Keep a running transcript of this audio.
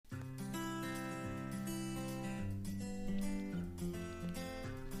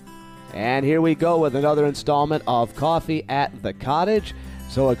And here we go with another installment of Coffee at the Cottage.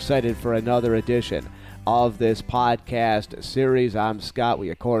 So excited for another edition of this podcast series. I'm Scott. We,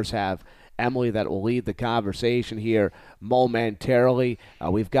 of course, have Emily that will lead the conversation here momentarily.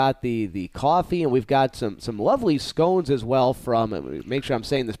 We've got the coffee, and we've got some lovely scones as well from, make sure I'm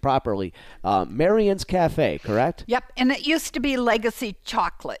saying this properly, Marion's Cafe, correct? Yep, and it used to be Legacy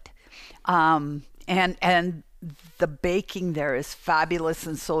Chocolate. And the baking there is fabulous,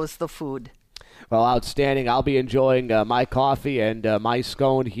 and so is the food. Well, outstanding. I'll be enjoying my coffee and my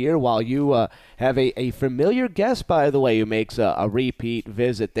scone here while you have a familiar guest, by the way, who makes a repeat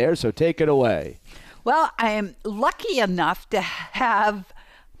visit there. So take it away. Well, I am lucky enough to have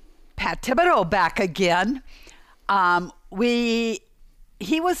Pat Thibodeau back again.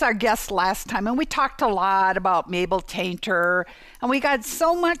 He was our guest last time, and we talked a lot about Mabel Tainter, and we got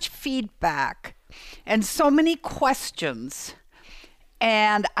so much feedback and so many questions.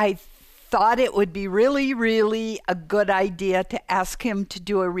 And I thought it would be really, really a good idea to ask him to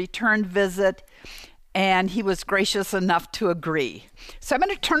do a return visit, and he was gracious enough to agree. So I'm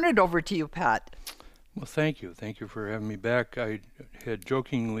going to turn it over to you, Pat. Well, thank you. Thank you for having me back. I had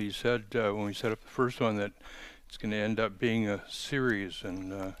jokingly said when we set up the first one that it's going to end up being a series,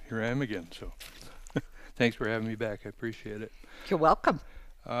 and here I am again. So thanks for having me back. I appreciate it. You're welcome.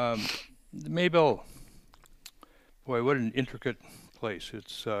 Mabel, boy, what an intricate place.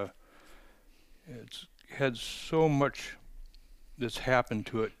 It's had so much that's happened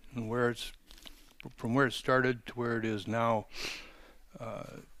to it, and from where it started to where it is now.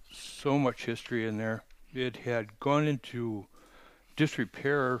 So much history in there. It had gone into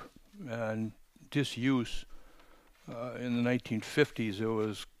disrepair and disuse in the 1950s. There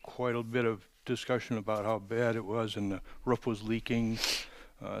was quite a bit of discussion about how bad it was, and the roof was leaking.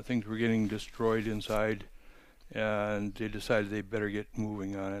 Things were getting destroyed inside, and they decided they better get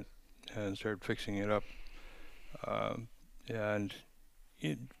moving on it and start fixing it up.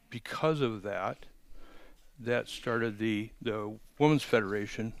 Because of that started the Women's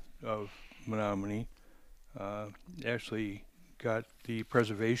Federation of Menominee. Actually got the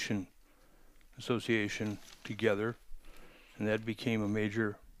Preservation Association together, and that became a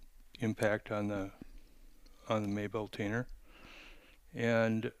major impact on the Mabel Tainter.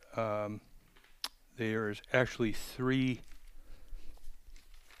 And there's actually three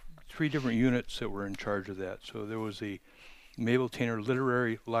different units that were in charge of that. So there was the Mabel Tainter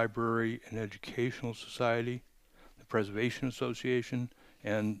Literary Library and Educational Society, the Preservation Association,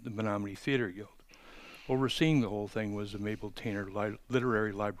 and the Menominee Theater Guild. Overseeing the whole thing was the Mabel Tainter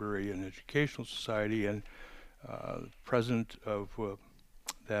Literary Library and Educational Society, and the president of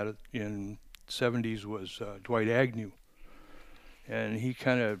that in the 70s was Dwight Agnew. And he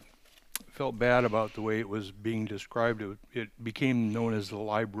kind of felt bad about the way it was being described. It became known as the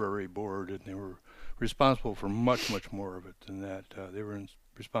Library Board, and they were responsible for much, much more of it than that. They were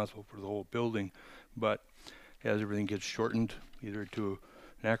responsible for the whole building, but as everything gets shortened, either to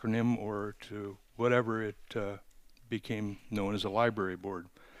an acronym or to whatever, it became known as a Library Board.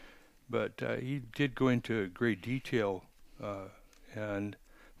 But he did go into great detail and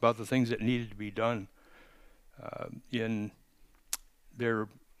about the things that needed to be done. In their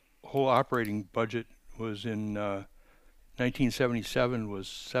whole operating budget was in 1977 was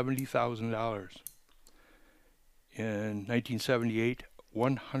 $70,000. In 1978,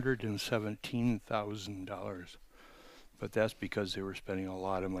 $117,000. But that's because they were spending a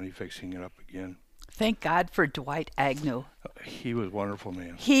lot of money fixing it up again. Thank God for Dwight Agnew. He was a wonderful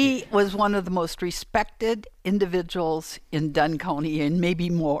man. He was one of the most respected individuals in Dunn County, and maybe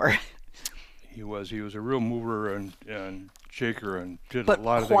more. He was a real mover and shaker, and did but a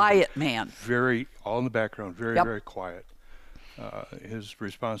lot of things. Quiet man. Very, all in the background, very, Yep. very quiet. His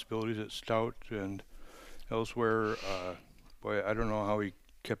responsibilities at Stout and elsewhere, boy, I don't know how he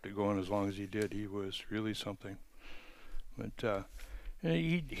kept it going as long as he did. He was really something. But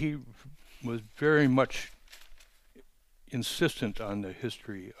he was very much insistent on the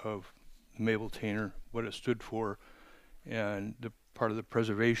history of Mabel Tainter, what it stood for, and the part of the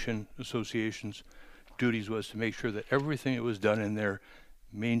Preservation Association's duties was to make sure that everything that was done in there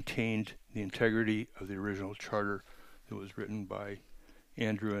maintained the integrity of the original charter that was written by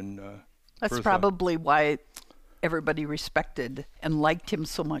Andrew and That's Bertha. probably why everybody respected and liked him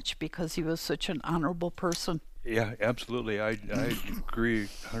so much, because he was such an honorable person. Yeah, absolutely. I agree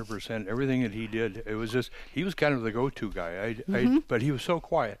 100%. Everything that he did, it was just, he was kind of the go-to guy. But he was so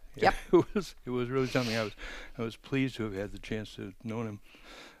quiet. Yep. It was really something. I was pleased to have had the chance to know him.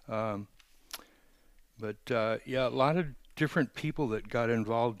 Yeah, a lot of different people that got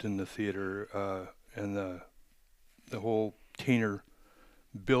involved in the theater and the whole Tainter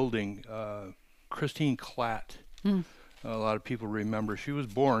building. Christine Klatt, a lot of people remember, she was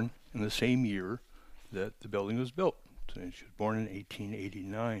born in the same year that the building was built. So she was born in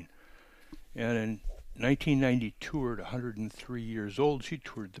 1889. And in 1992, at 103 years old, she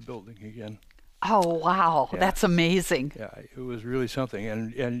toured the building again. Oh, wow. Yeah. That's amazing. Yeah, it was really something.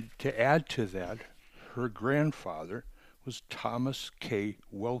 And to add to that, her grandfather was Thomas K.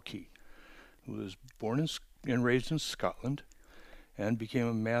 Welke, who was born and raised in Scotland and became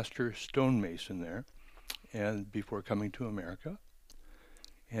a master stonemason there, and before coming to America.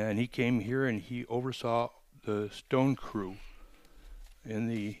 And he came here and he oversaw the stone crew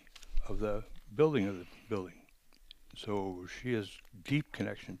of the building. So she has deep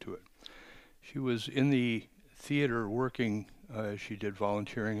connection to it. She was in the theater working. She did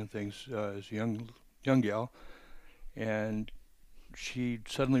volunteering and things as a young gal, and she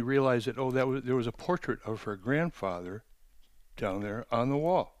suddenly realized that there was a portrait of her grandfather down there on the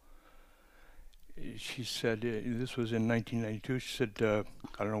wall. She said, this was in 1992, she said, I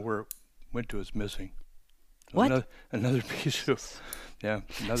don't know where it went to, it's missing. What? Another piece of, yeah.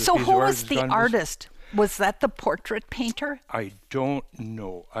 So who was the artist? Was that the portrait painter? I don't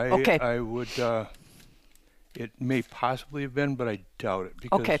know. Okay. I would, it may possibly have been, but I doubt it.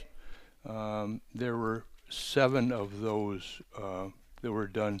 Because there were 7 of those that were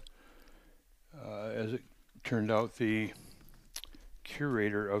done. As it turned out, the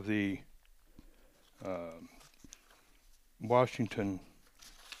curator of the Washington,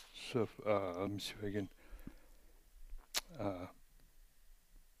 let me see if I can,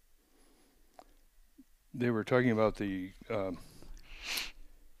 they were talking about the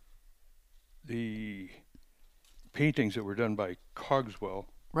paintings that were done by Cogswell.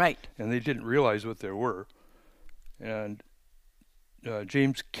 Right. And they didn't realize what they were. And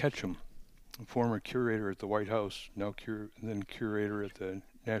James Ketchum, a former curator at the White House, then curator at the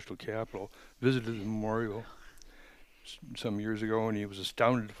National Capitol, visited the memorial some years ago, and he was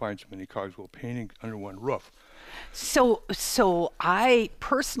astounded to find so many Cogswell paintings under one roof. So I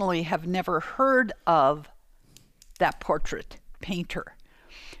personally have never heard of that portrait painter,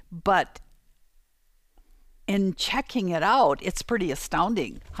 but in checking it out, it's pretty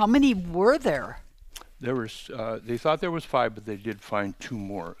astounding. How many were there? There was. They thought there was 5, but they did find 2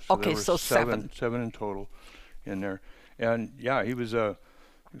 more. So okay, there were so 7 in total in there. And yeah, he was a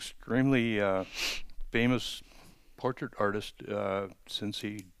extremely famous portrait artist since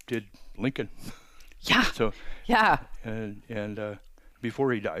he did Lincoln. Yeah. So yeah. And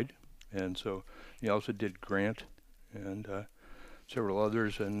before he died, and so he also did Grant and several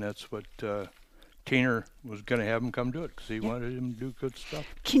others, and that's what Tainter was going to have him come do it because he wanted him to do good stuff.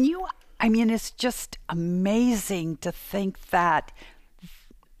 It's just amazing to think that,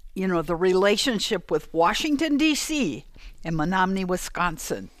 the relationship with Washington, D.C. and Menominee,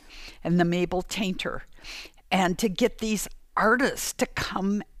 Wisconsin, and the Mabel Tainter, and to get these artists to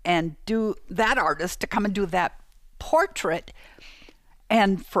come and do that portrait,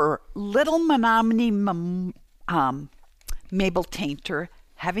 and for little Menominee Mabel Tainter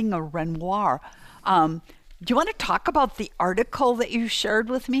having a Renoir. Do you want to talk about the article that you shared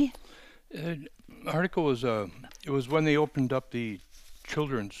with me? Article was it was when they opened up the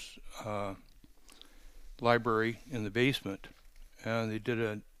children's library in the basement, and they did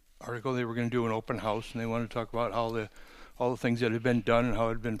an article. They were going to do an open house, and they wanted to talk about all the things that had been done and how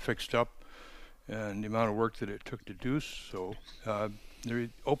it had been fixed up, and the amount of work that it took to do so. They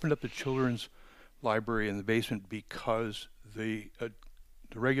opened up the children's library in the basement because the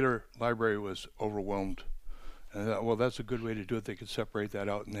regular library was overwhelmed. And I thought, well, that's a good way to do it. They could separate that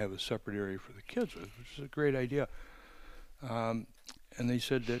out and have a separate area for the kids, which is a great idea. And they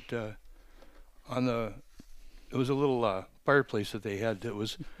said that it was a little fireplace that they had that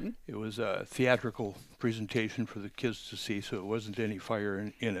was it was a theatrical presentation for the kids to see, so it wasn't any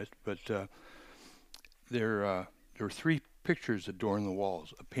fire in it. But there were 3 pictures adorn the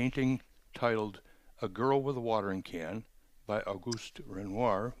walls. A painting titled "A Girl with a Watering Can" by Auguste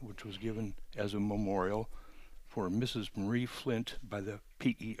Renoir, which was given as a memorial for Mrs. Marie Flint by the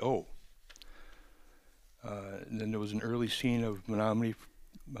PEO. And then there was an early scene of Menominee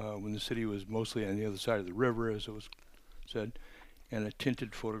when the city was mostly on the other side of the river, as it was said, and a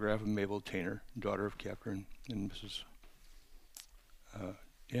tinted photograph of Mabel Tainter, daughter of Captain and Mrs.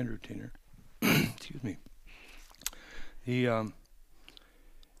 Andrew Tainter. Excuse me. The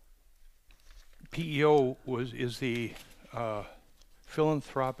PEO is the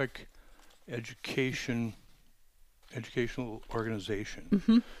philanthropic educational organization.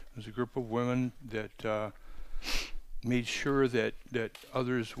 Mm-hmm. It was a group of women that made sure that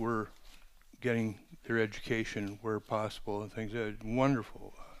others were getting their education where possible and things.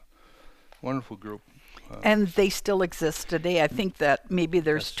 Wonderful, wonderful group. And they still exist today. I think that maybe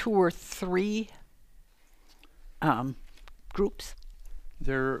there's Yes. 2 or 3 groups.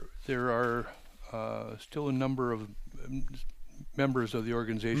 There are still a number of members of the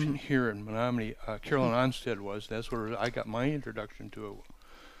organization here in Menominee. Carolyn Onstead was. That's where I got my introduction to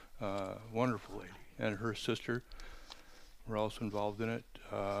a wonderful lady, and her sister were also involved in it.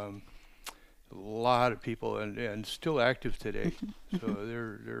 A lot of people, and still active today. So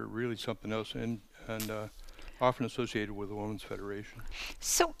they're really something else, and often associated with the Women's Federation.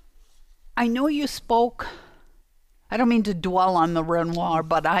 So I know you spoke, I don't mean to dwell on the Renoir,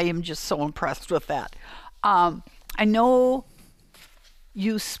 but I am just so impressed with that. I know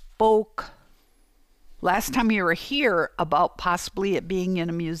you spoke last time you were here about possibly it being in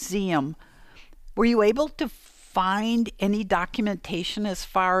a museum. Were you able to find any documentation as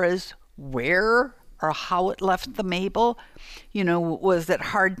far as where or how it left the Mabel? You know, was it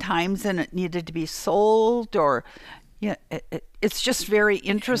hard times and it needed to be sold? Or, yeah, it's just very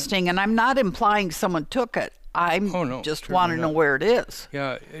interesting. And I'm not implying someone took it. I'm just want to know where it is.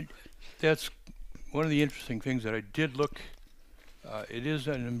 Yeah, that's one of the interesting things that I did look. It is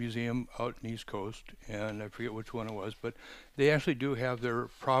in a museum out in the East Coast, and I forget which one it was, but they actually do have their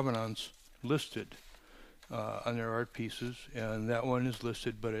provenance listed on their art pieces, and that one is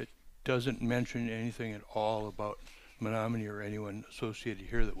listed, but it doesn't mention anything at all about Menominee or anyone associated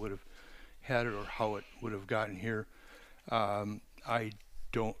here that would have had it or how it would have gotten here. I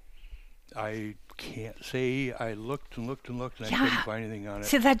can't say. I looked and looked and looked, and I couldn't find anything on it.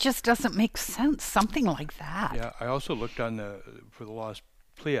 See, that just doesn't make sense. Something like that. Yeah, I also looked on for the Lost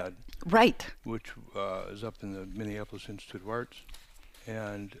Pleiad, Right. which is up in the Minneapolis Institute of Arts,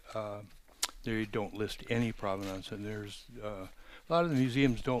 and they don't list any provenance. And there's a lot of the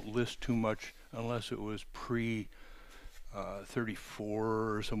museums don't list too much unless it was pre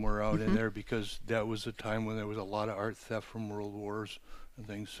 34 or somewhere out in there, because that was a time when there was a lot of art theft from world wars and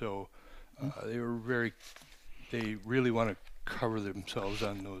things. So they really want to cover themselves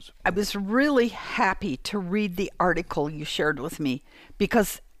on those. I was really happy to read the article you shared with me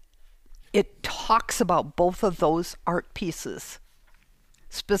because it talks about both of those art pieces,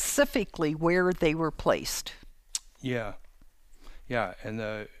 specifically where they were placed. Yeah, and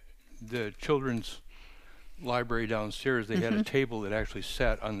the children's library downstairs, they had a table that actually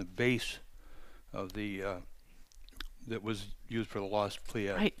sat on the base of the that was used for the Lost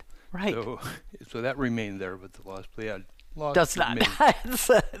Pleiad. Right. So that remained there, but the Lost Pleiad does not.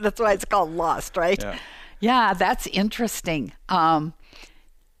 That's why it's called Lost, right? Yeah, that's interesting. Like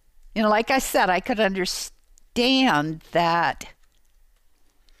I said, I could understand that.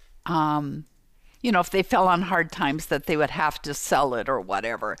 If they fell on hard times, that they would have to sell it or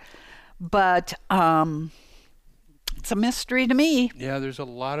whatever. But it's a mystery to me. Yeah, there's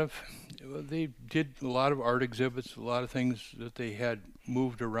they did a lot of art exhibits, a lot of things that they had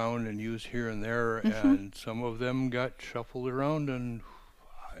moved around and used here and there, and some of them got shuffled around, and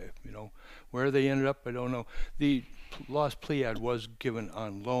where they ended up, I don't know. The Lost Pleiad was given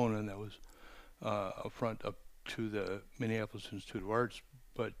on loan, and that was up front up to the Minneapolis Institute of Arts,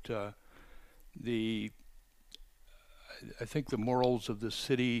 but I think the morals of the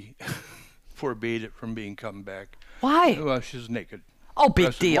city forbade it from being come back. Why? Well, she's naked. Oh, big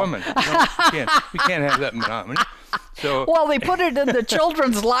That's deal. A woman. We can't have that in Menominee. So. Well, they put it in the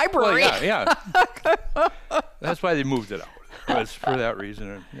children's library. Well, yeah. That's why they moved it out. It was for that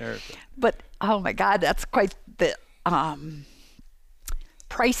reason. But oh my God, that's quite the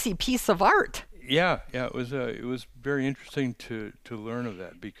pricey piece of art. Yeah. It was very interesting to learn of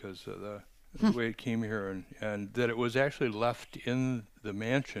that, because of the way it came here, and that it was actually left in the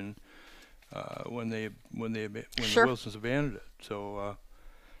mansion when the Wilsons abandoned it. So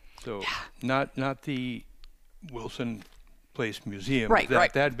not the Wilson Place Museum. Right.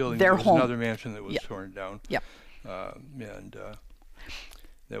 That building Their was home. another mansion that was torn down. Yep. And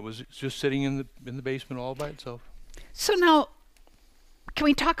that was just sitting in the basement all by itself. So now, can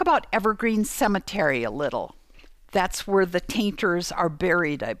we talk about Evergreen Cemetery a little? That's where the Tainters are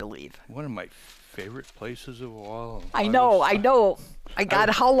buried, I believe. One of my favorite places of all. I know.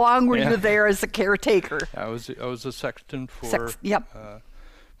 How long were you there as a caretaker? I was a sexton for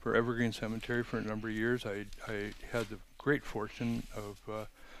Evergreen Cemetery for a number of years. I had the great fortune of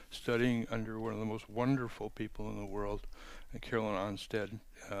studying under one of the most wonderful people in the world, Carolyn Onstead.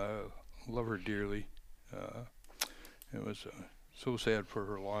 Love her dearly. It was so sad for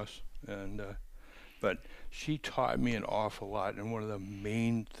her loss, but she taught me an awful lot. And one of the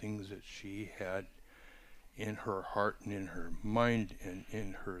main things that she had in her heart and in her mind and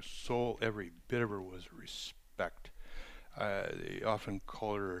in her soul, every bit of her was respect. They often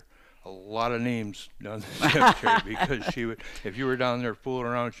called her a lot of names down the cemetery because she would, if you were down there fooling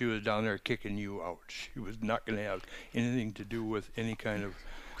around, she was down there kicking you out. She was not going to have anything to do with any kind of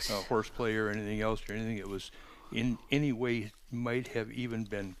horseplay or anything else or anything that was in any way might have even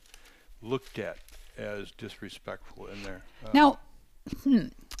been looked at as disrespectful in there. Now,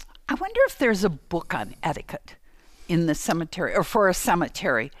 I wonder if there's a book on etiquette in the cemetery or for a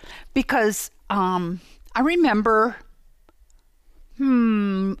cemetery, because I remember,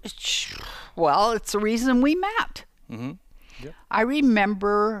 well, it's the reason we met. Mm-hmm. Yep. I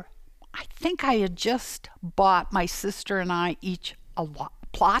remember, I think I had just bought my sister and I each a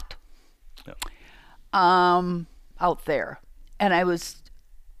plot Yep. out there. And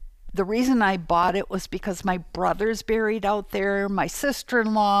the reason I bought it was because my brother's buried out there, my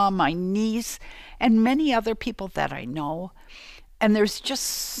sister-in-law, my niece, and many other people that I know. And there's just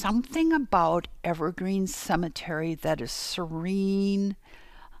something about Evergreen Cemetery that is serene,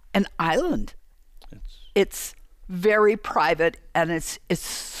 an island. It's very private, and it's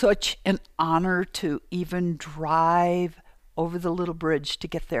such an honor to even drive over the little bridge to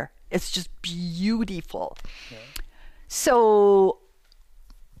get there. It's just beautiful. Yeah. So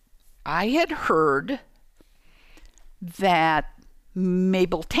I had heard that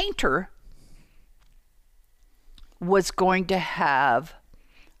Mabel Tainter was going to have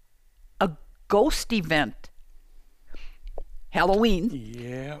a ghost event, Halloween,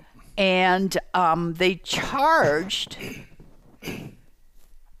 Yeah. and they charged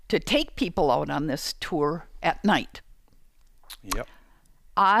to take people out on this tour at night. Yep.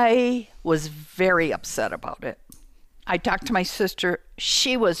 I was very upset about it. I talked to my sister.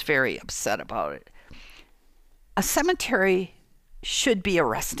 She was very upset about it. A cemetery should be a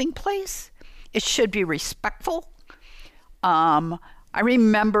resting place. It should be respectful. I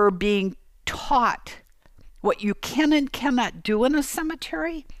remember being taught what you can and cannot do in a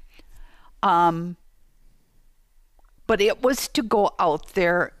cemetery. But it was to go out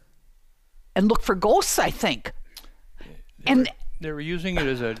there and look for ghosts, I think. They were using it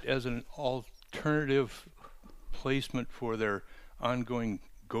as an alternative placement for their ongoing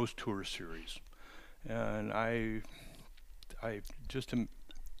ghost tour series, and I'm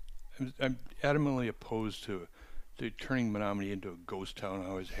adamantly opposed to turning Menominee into a ghost town. I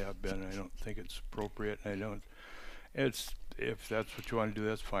always have been. I don't think it's appropriate. If that's what you want to do,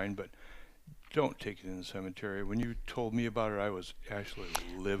 that's fine, but don't take it in the cemetery. When you told me about it, I was actually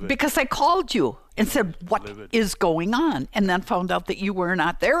livid. Because I called you and said, what is going on? And then found out that you were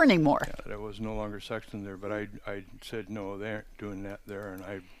not there anymore. Yeah, that was no longer sexton there, but I said, no, they aren't doing that there. And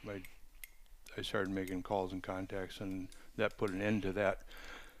I started making calls and contacts, and that put an end to that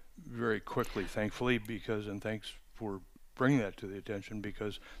very quickly, thankfully, and thanks for bringing that to the attention,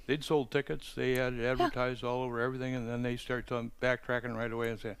 because they'd sold tickets, they had it advertised all over everything, and then they start backtracking right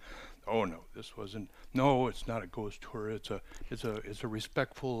away and saying, oh no, it's not a ghost tour. It's a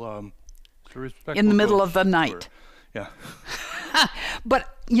respectful. In the middle of the night. Tour. Yeah.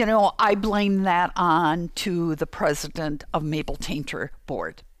 But I blame that on to the president of Mabel Tainter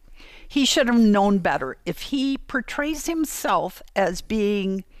Board. He should have known better. If he portrays himself as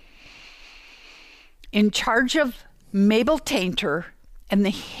being in charge of Mabel Tainter and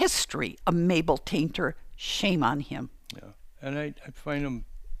the history of Mabel Tainter, shame on him. Yeah, and I find him.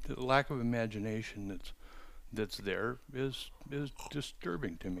 The lack of imagination that's there is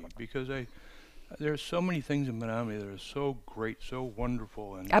disturbing to me, because there are so many things in Menominee that are so great, so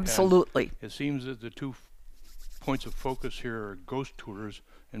wonderful, and absolutely. And it seems that the two points of focus here are ghost tours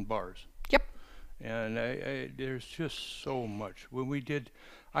and bars. Yep. And there's just so much.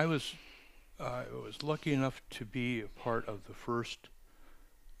 I was lucky enough to be a part of the first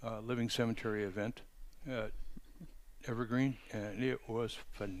Living Cemetery event at Evergreen, and it was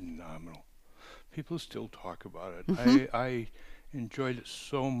phenomenal. People still talk about it. Mm-hmm. I enjoyed it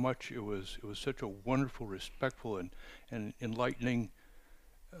so much. It was such a wonderful, respectful, and enlightening,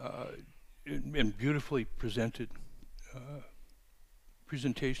 and beautifully presented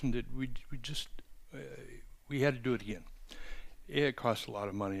presentation that we had to do it again. It cost a lot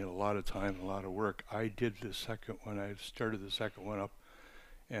of money and a lot of time and a lot of work. I did the second one. I started the second one up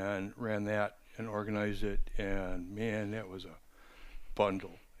and ran that and organized it, and man, that was a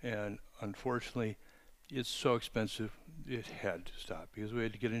bundle. And unfortunately, it's so expensive, it had to stop, because we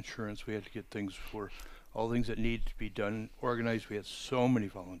had to get insurance, we had to get things for all things that need to be done, organized. We had so many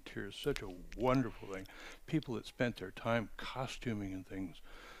volunteers, such a wonderful thing. People that spent their time costuming and things.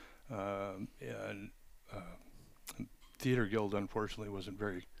 Theater Guild, unfortunately, wasn't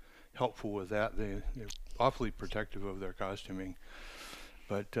very helpful with that. They awfully protective of their costuming,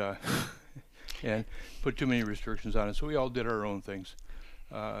 but and put too many restrictions on it. So we all did our own things,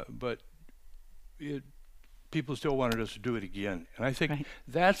 but people still wanted us to do it again. And I think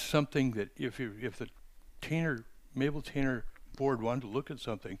that's something that if the Mabel Tainter board wanted to look at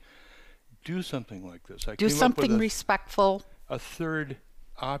something, do something like this. I Do came up something with respectful. a third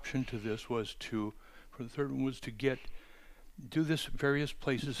option to this was do this at various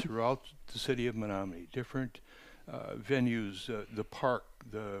places throughout the city of Menominee, different venues, the park,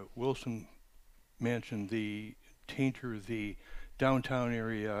 the Wilson Mansion, the Tainter, the downtown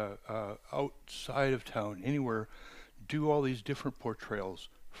area, outside of town, anywhere. Do all these different portrayals,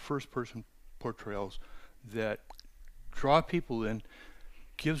 first-person portrayals that draw people in,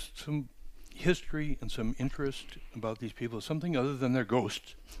 gives some history and some interest about these people, something other than their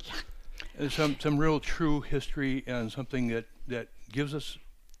ghosts. And some real true history and something that gives us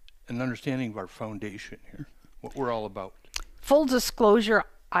an understanding of our foundation here, what we're all about. Full disclosure,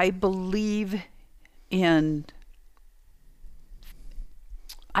 I believe in,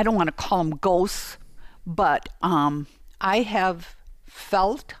 I don't want to call them ghosts, but I have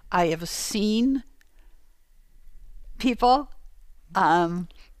seen people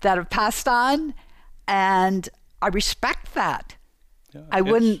that have passed on, and I respect that. Yeah, I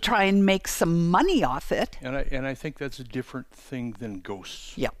wouldn't try and make some money off it. And I think that's a different thing than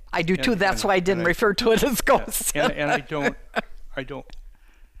ghosts. Yeah, I do too. That's why I didn't refer to it as ghosts. And I don't, I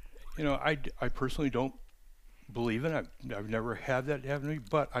personally don't believe in it. I've never had that happen to me,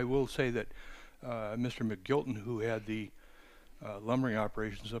 but I will say that Mr. McGilton, who had the lumbering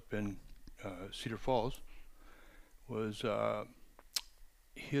operations up in Cedar Falls, was the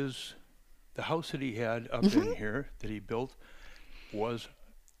house that he had up in here that he built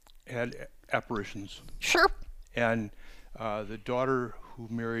had apparitions. Sure. And the daughter who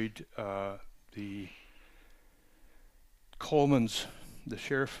married the Coleman's, the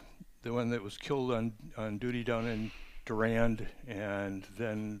sheriff, the one that was killed on duty down in Durand, and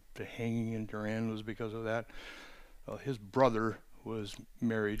then the hanging in Durand was because of that. His brother was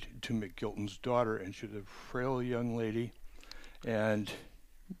married to McGilton's daughter, and she was a frail young lady, and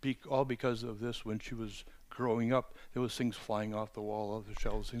all because of this. When she was growing up, there was things flying off the wall, off the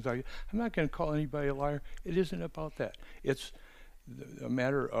shelves, things like that. I'm not going to call anybody a liar. It isn't about that. It's a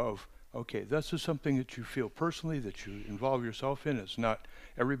matter of, okay, this is something that you feel personally, that you involve yourself in. It's not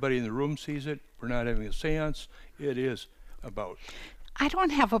everybody in the room sees it. We're not having a seance. It is about. I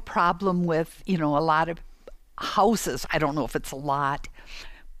don't have a problem with, a lot of houses. I don't know if it's a lot,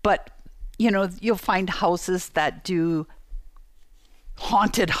 but, you'll find houses that do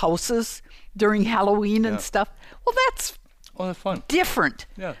haunted houses during Halloween and stuff. Well, that's fun. Different.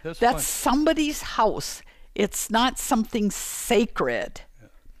 Yeah, that's fun. fun. That's somebody's house. It's not something sacred.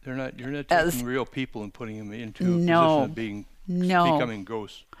 Yeah. You're not taking real people and putting them into a position of becoming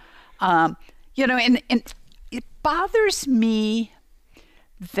ghosts. And it bothers me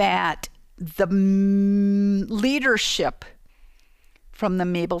that the leadership from the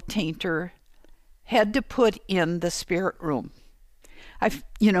Mabel Tainter had to put in the spirit room. And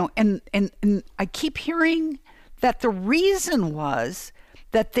I keep hearing that the reason was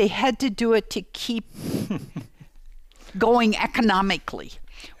that they had to do it to keep going economically.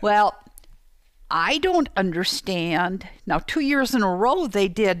 Well, I don't understand. Now, 2 years in a row, they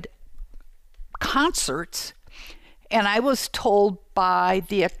did concerts, and I was told by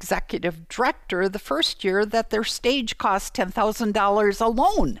the executive director the first year that their stage cost $10,000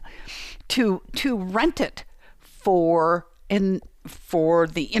 alone to rent it for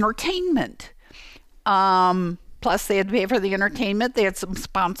the entertainment. Plus, they had to pay for the entertainment. They had some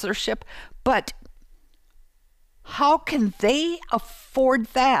sponsorship. But how can they afford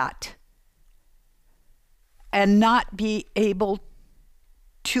that and not be able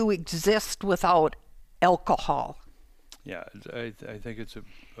to exist without alcohol? Yeah, I think it's a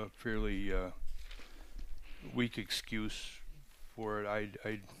fairly weak excuse for it. I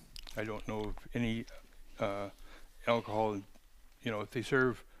don't know of any alcohol. If they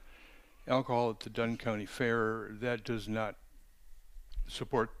serve alcohol at the Dunn County Fair, that does not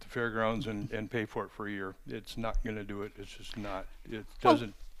support the fairgrounds and pay for it for a year. It's not going to do it. It's just not. It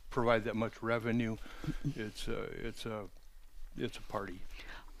doesn't provide that much revenue. It's a party.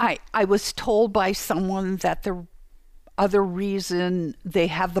 I was told by someone that the other reason they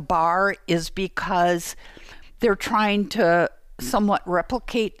have the bar is because they're trying to somewhat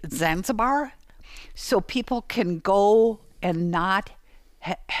replicate Zanzibar, so people can go and not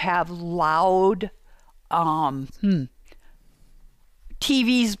have loud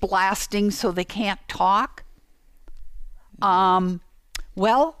TVs blasting so they can't talk.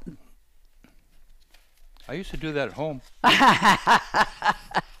 Well, I used to do that at home.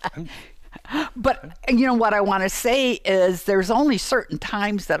 But you know what I want to say is there's only certain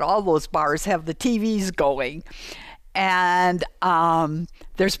times that all those bars have the TVs going. And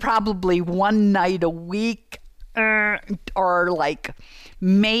there's probably one night a week or like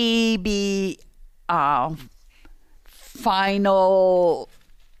maybe final,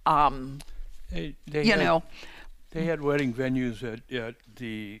 They you had, know. They had wedding venues at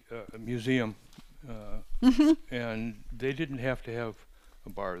the museum, and they didn't have to have a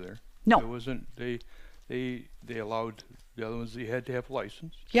bar there. No. It wasn't. They allowed the other ones. They had to have a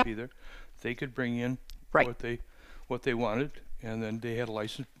license Yep. to be there. They could bring in Right. what they wanted, and then they had a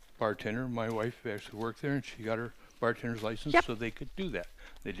licensed bartender. My wife actually worked there, and she got her bartender's license, Yep. so they could do that.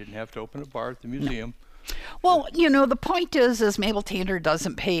 They didn't have to open a bar at the museum. Well, you know, the point is Mabel Tainter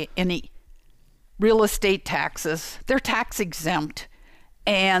doesn't pay any real estate taxes. They're tax exempt,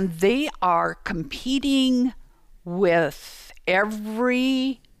 and they are competing with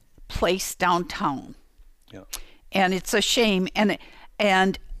every place downtown. Yeah. And it's a shame.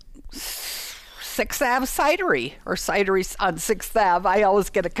 And Sixth Ave Cidery, or Cidery on Sixth Ave, I always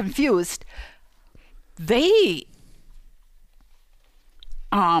get it confused. They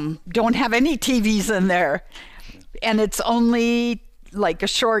don't have any TVs in there, and it's only like a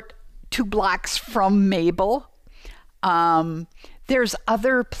short 2 blocks from Mabel. There's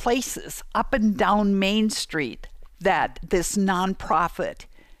other places up and down Main Street that this nonprofit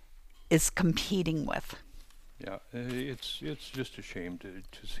is competing with. Yeah, it's just a shame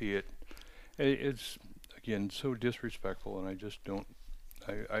to see it. It's again so disrespectful, and I just don't.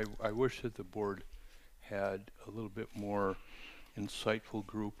 I wish that the board had a little bit more insightful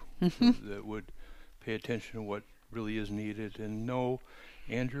group that would pay attention to what really is needed. And no,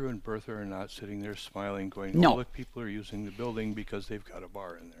 Andrew and Bertha are not sitting there smiling, going, No. "Oh, look, people are using the building because they've got a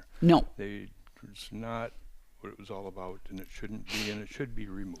bar in there." No. It's not what it was all about, and it shouldn't be, and it should be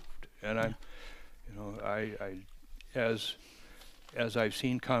removed. And I'm, you know, as I've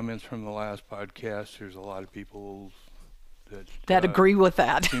seen comments from the last podcast, there's a lot of people that agree with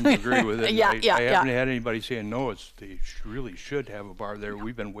that. seem to agree with it. Yeah, I haven't had anybody saying no. They really should have a bar there.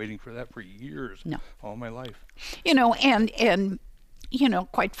 We've been waiting for that for years, No. all my life. You know, and you know,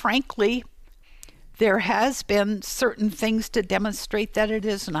 quite frankly, there has been certain things to demonstrate that it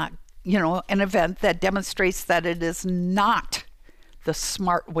is not, you know, an event that demonstrates that it is not the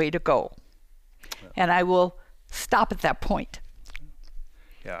smart way to go. And I will stop at that point.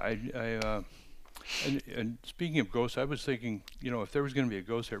 Yeah, and speaking of ghosts, I was thinking, you know, if there was going to be a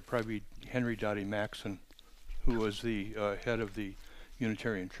ghost there, it'd probably be Henry Dottie Maxson, who was the head of the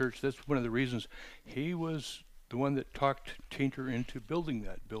Unitarian Church. That's one of the reasons he was the one that talked Tainter into building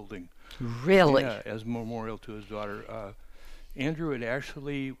that building. Really? Yeah, as a memorial to his daughter. Andrew had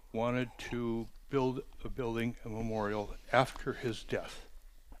actually wanted to build a building, a memorial, after his death.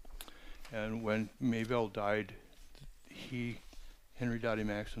 And when Mabel died, Henry Dottie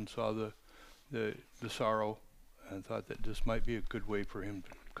Maxson, saw the sorrow and thought that this might be a good way for him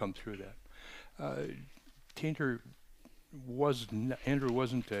to come through that. Andrew wasn't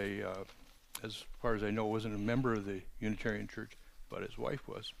as far as I know, wasn't a member of the Unitarian Church, but his wife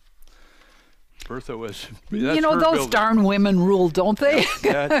was. Bertha was. You know, those darn women rule, don't they?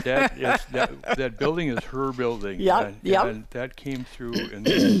 That building is her building. Yeah, yeah. And that came through in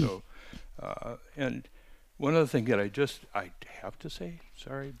there. So, and one other thing that I have to say,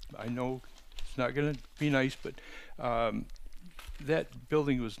 sorry, I know it's not going to be nice, but that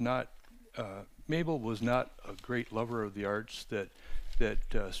building was not. Mabel was not a great lover of the arts that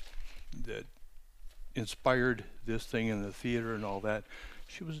inspired this thing in the theater and all that.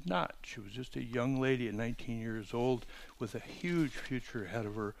 She was not. She was just a young lady at 19 years old with a huge future ahead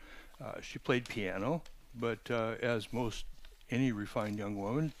of her. She played piano, but as any refined young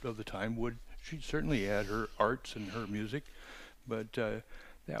woman of the time would, she certainly had her arts and her music, but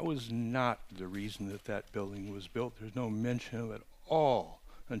that was not the reason that building was built. There's no mention of it all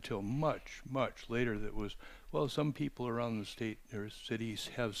until much, much later. That was, well, some people around the state or cities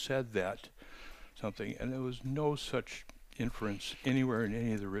have said that something, and there was no such inference anywhere in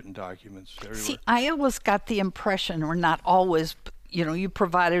any of the written documents. See, I always got the impression, or not always, you know, you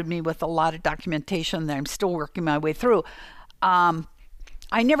provided me with a lot of documentation that I'm still working my way through.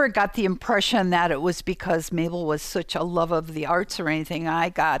 I never got the impression that it was because Mabel was such a love of the arts or anything. I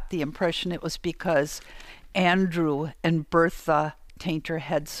got the impression it was because Andrew and Bertha Tainter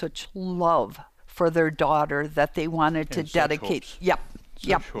had such love for their daughter that they wanted to dedicate. Hopes. Yep.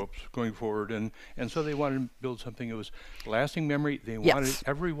 Such hopes going forward, and so they wanted to build something that was lasting memory. They wanted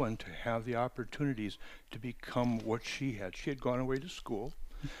everyone to have the opportunities to become what she had. She had gone away to school.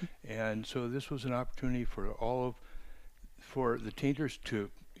 And so this was an opportunity for the Tainters to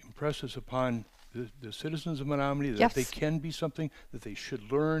impress us upon the citizens of Menominee that Yes. they can be something, that they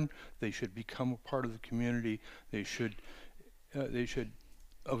should learn, they should become a part of the community, they should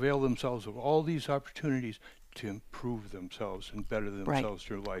avail themselves of all these opportunities to improve themselves and better themselves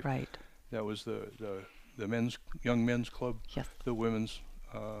through life. Right. That was the young men's club, Yes. the women's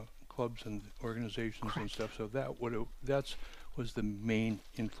clubs and organizations and stuff. So that was the main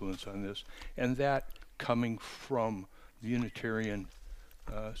influence on this, and that coming from the Unitarian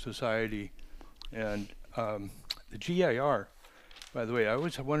Society and the GIR. By the way, I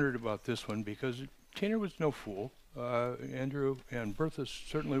always wondered about this one because Tainter was no fool. Andrew and Bertha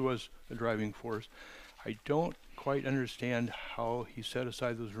certainly was a driving force. I don't quite understand how he set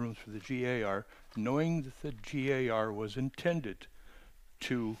aside those rooms for the GAR, knowing that the GAR was intended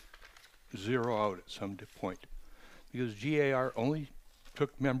to zero out at some point. Because GAR only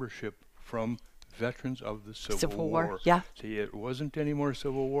took membership from veterans of the Civil War. Yeah. See, it wasn't any more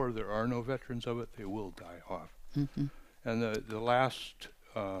Civil War. There are no veterans of it. They will die off. Mm-hmm. And the last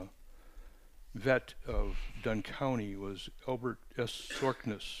vet of Dunn County was Albert S.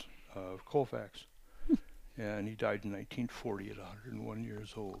 Sorkness of Colfax. And he died in 1940 at 101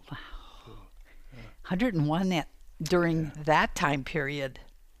 years old. Wow. So, 101 during that time period.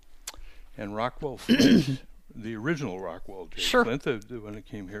 And Rockwell Flint, the original Rockwell J. Sure. Flint, the one that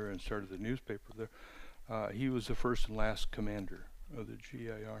came here and started the newspaper there, he was the first and last commander of the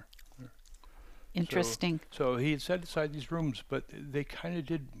GIR. Interesting. So he had set aside these rooms, but they kind of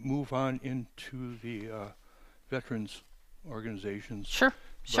did move on into the veterans organizations. Sure.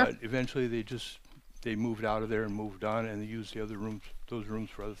 Sure. But eventually they moved out of there and moved on, and they used the other rooms, those rooms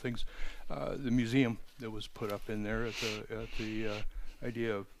for other things. The museum that was put up in there at the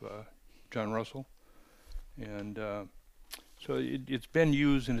idea of John Russell, and so it's been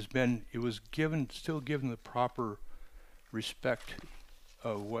used, and it was still given the proper respect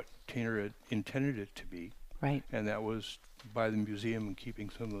of what Tainter had intended it to be. Right. And that was by the museum and keeping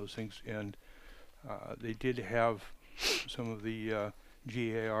some of those things. And they did have some of the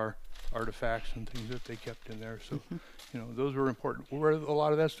GAR artifacts and things that they kept in there. So, those were important. Where a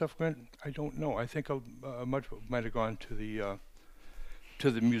lot of that stuff went, I don't know. I think much of it might have gone to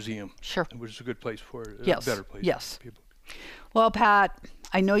the museum. Sure. Which is a good place for it. Yes. A better place Yes. for people. Well, Pat,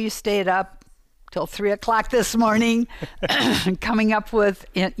 I know you stayed up till 3 o'clock this morning coming up with,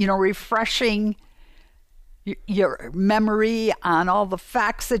 refreshing your memory on all the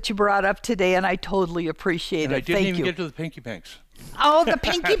facts that you brought up today, and I totally appreciate And it. I didn't Thank even you. get to the Pinky Panks. Oh, the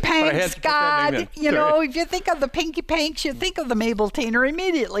Pinky But I had Panks, to put that name God. in. Sorry. If you think of the Pinky Panks, you think of the Mabel Tainter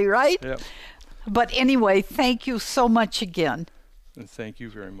immediately, right? Yep. But anyway, thank you so much again. And thank you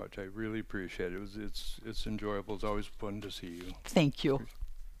very much. I really appreciate it. It's enjoyable. It's always fun to see you. Thank you.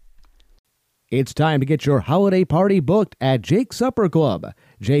 It's time to get your holiday party booked at Jake's Supper Club.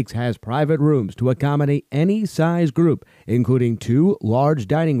 Jake's has private rooms to accommodate any size group, including 2 large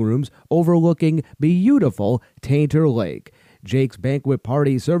dining rooms overlooking beautiful Tainter Lake. Jake's banquet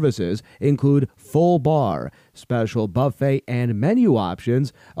party services include full bar, special buffet and menu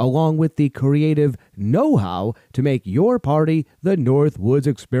options, along with the creative know-how to make your party the Northwoods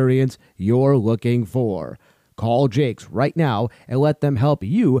experience you're looking for. Call Jake's right now and let them help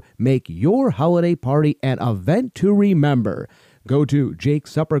you make your holiday party an event to remember. Go to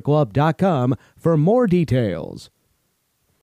jakesupperclub.com for more details.